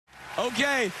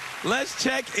Okay, let's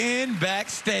check in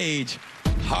backstage.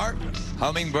 Harp,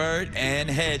 Hummingbird, and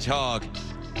Hedgehog.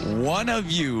 One of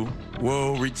you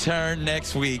will return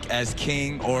next week as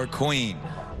king or queen.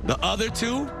 The other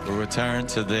two will return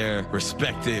to their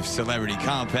respective celebrity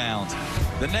compounds.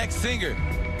 The next singer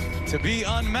to be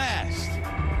unmasked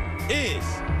is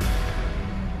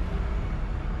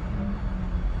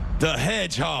the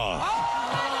Hedgehog.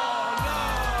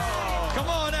 Oh, no. Come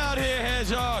on out here,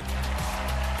 Hedgehog.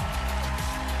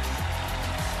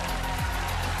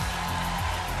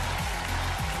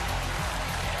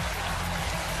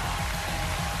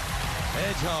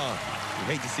 Hedgehog, we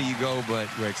hate to see you go, but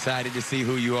we're excited to see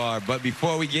who you are. But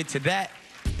before we get to that,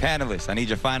 panelists, I need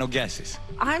your final guesses.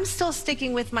 I'm still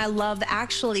sticking with my Love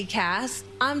Actually cast.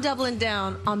 I'm doubling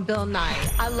down on Bill Nye.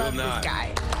 I love this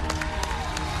guy.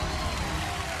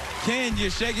 Ken, you're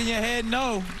shaking your head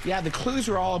no. Yeah, the clues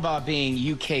are all about being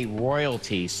UK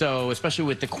royalty, so especially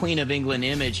with the Queen of England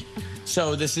image.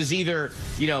 So this is either,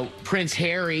 you know, Prince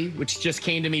Harry, which just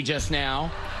came to me just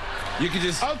now. You could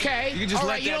just... Okay, You can just all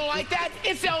let right, you that... don't like that?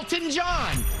 It's Elton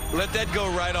John. Let that go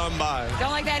right on by. Don't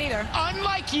like that either.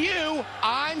 Unlike you,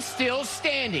 I'm still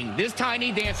standing. This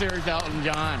tiny dancer is Elton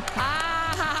John.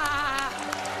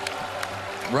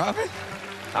 Robin?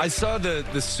 I saw the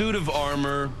suit of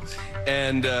armor,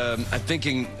 and I'm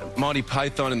thinking Monty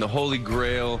Python and the Holy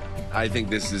Grail. I think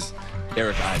this is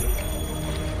Eric Idle.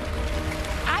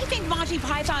 I think Monty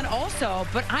Python also,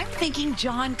 but I'm thinking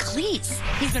John Cleese.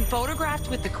 He's been photographed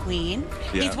with the Queen.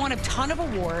 Yeah. He's won a ton of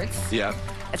awards. Yeah.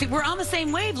 I think we're on the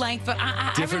same wavelength, but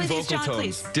I Different really think it's vocal John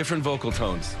tones. Cleese. Different vocal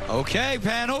tones. Okay,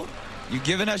 panel. You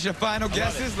giving us your final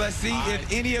guesses? Let's see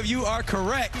if any of you are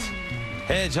correct.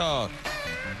 Hedgehog,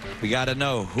 we gotta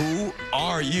know, who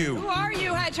are you? Who are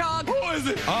you, Hedgehog? Who is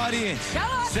it? Audience,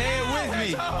 Tell us say it with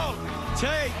me.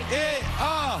 Take it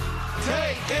off.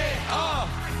 Take it off.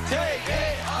 Take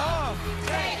it off.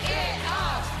 Take it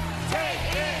off.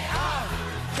 Take it off.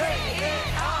 Take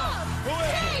it off. Who is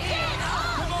it? Take it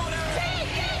off. Come on, Eric.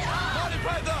 Take it off. Monty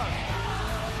Python.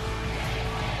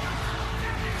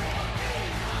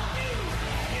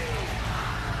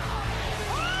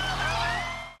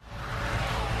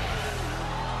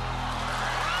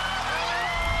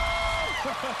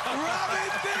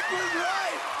 Robin Thicke was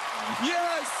right.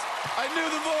 Yes, I knew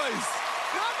the voice.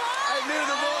 Come on. I knew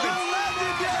the voice. The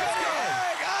legendary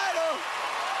Eric Idle.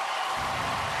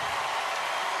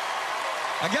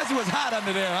 I guess it was hot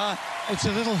under there, huh? It's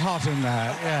a little hot in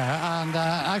there, yeah. And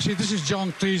actually, this is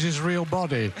John Cleese's real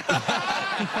body.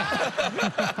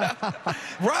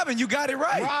 Robin, you got it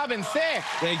right. Robin Thicke.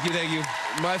 Thank you, thank you.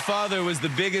 My father was the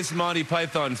biggest Monty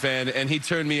Python fan, and he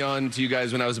turned me on to you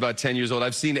guys when I was about 10 years old.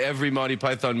 I've seen every Monty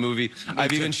Python movie.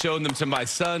 I've even shown them to my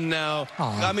son now.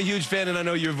 Aw. I'm a huge fan, and I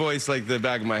know your voice like the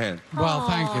back of my hand. Well,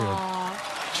 thank you.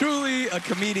 Truly a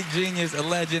comedic genius, a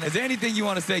legend. Is there anything you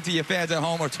want to say to your fans at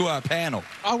home or to our panel?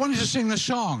 I wanted to sing the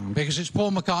song because it's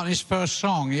Paul McCartney's first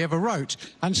song he ever wrote.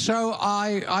 And so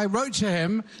I wrote to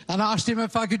him and asked him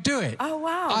if I could do it. Oh,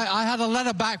 wow. I had a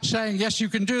letter back saying, yes, you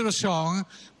can do the song,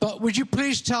 but would you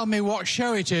please tell me what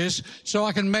show it is so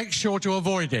I can make sure to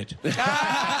avoid it?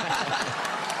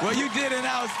 Well, you did an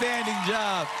outstanding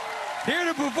job. Here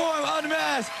to perform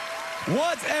Unmasked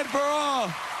once and for all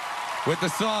with the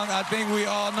song I think we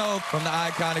all know from the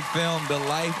iconic film The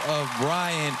Life of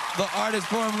Brian, the artist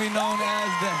formerly known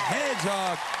as the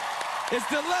Hedgehog. It's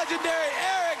the legendary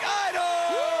Eric Idle!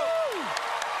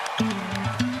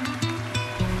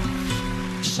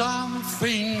 Some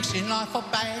things in life are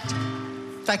bad.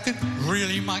 They could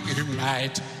really make you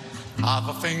mad.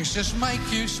 Other things just make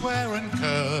you swear and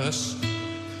curse.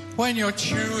 When you're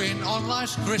chewing on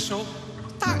life's gristle,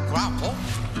 don't grumble,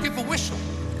 give a whistle.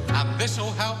 And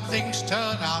this'll help things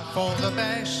turn out for the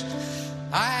best.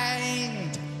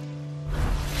 And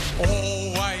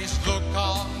always look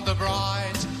on the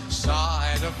bright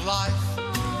side of life.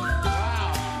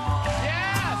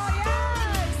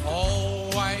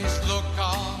 Always look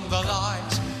on the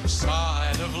light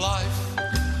side of life.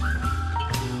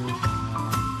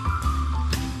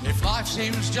 If life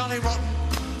seems jolly rotten,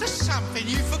 there's something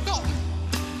you've forgotten.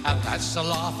 And that's to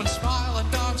laugh and smile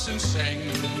and dance and sing.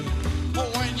 But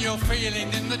when you're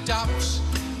feeling in the dumps,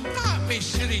 don't be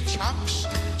silly chumps.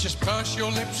 Just purse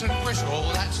your lips and whistle,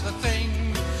 that's the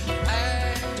thing.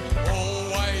 And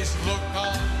always look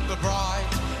on the bright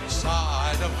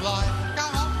side of life.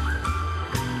 Come on.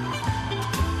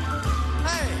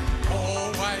 Hey,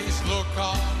 always look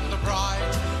on the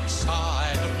bright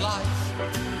side of life.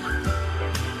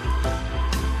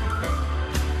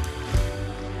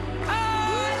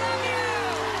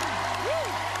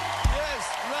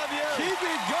 Keep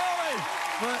it going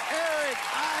for Eric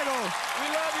Idle. We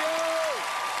love you all.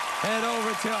 head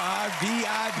over to our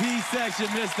VIP section,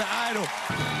 Mr.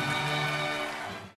 Idol.